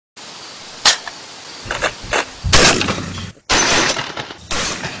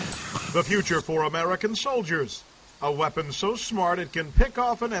The future for American soldiers. A weapon so smart it can pick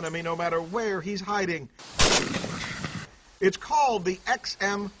off an enemy no matter where he's hiding. It's called the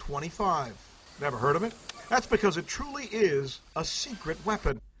XM25. Never heard of it? That's because it truly is a secret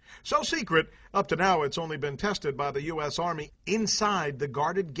weapon. So secret, up to now it's only been tested by the U.S. Army inside the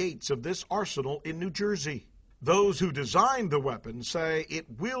guarded gates of this arsenal in New Jersey. Those who designed the weapon say it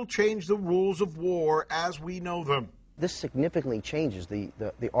will change the rules of war as we know them. This significantly changes the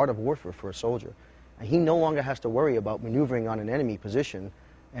art of warfare for a soldier. And he no longer has to worry about maneuvering on an enemy position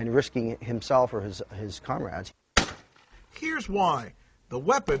and risking himself or his comrades. Here's why. The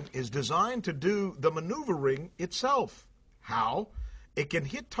weapon is designed to do the maneuvering itself. How? It can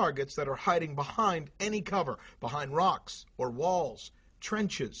hit targets that are hiding behind any cover, behind rocks or walls,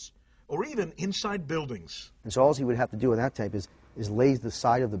 trenches, or even inside buildings. And so all he would have to do in that type is lay the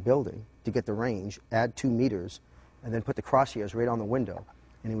side of the building to get the range, add 2 meters, and then put the crosshairs right on the window.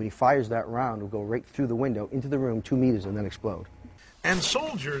 And when he fires that round, it will go right through the window, into the room, 2 meters, and then explode. And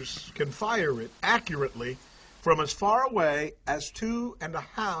soldiers can fire it accurately from as far away as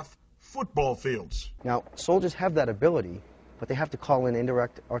 2.5 football fields. Now, soldiers have that ability, but they have to call in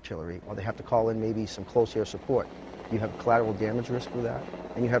indirect artillery, or they have to call in maybe some close air support. You have collateral damage risk with that,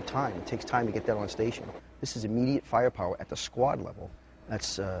 and you have time. It takes time to get that on station. This is immediate firepower at the squad level.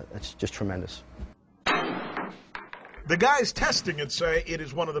 That's just tremendous. The guys testing it say it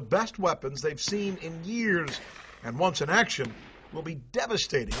is one of the best weapons they've seen in years, and once in action, will be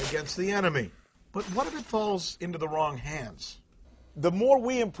devastating against the enemy. But what if it falls into the wrong hands? The more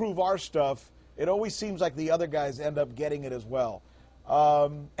we improve our stuff, it always seems like the other guys end up getting it as well.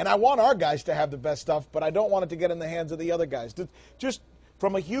 And I want our guys to have the best stuff, but I don't want it to get in the hands of the other guys. Just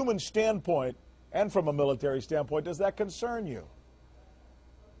from a human standpoint and from a military standpoint, does that concern you?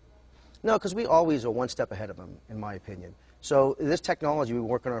 No, because we always are one step ahead of them, in my opinion. So this technology we've been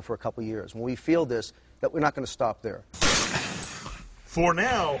working on it for a couple of years. When we feel this, that we're not going to stop there. For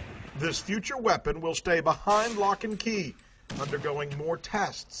now, this future weapon will stay behind lock and key, undergoing more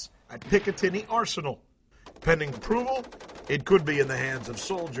tests at Picatinny Arsenal. Pending approval, it could be in the hands of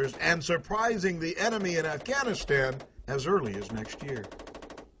soldiers and surprising the enemy in Afghanistan as early as next year.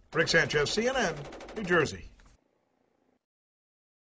 Rick Sanchez, CNN, New Jersey.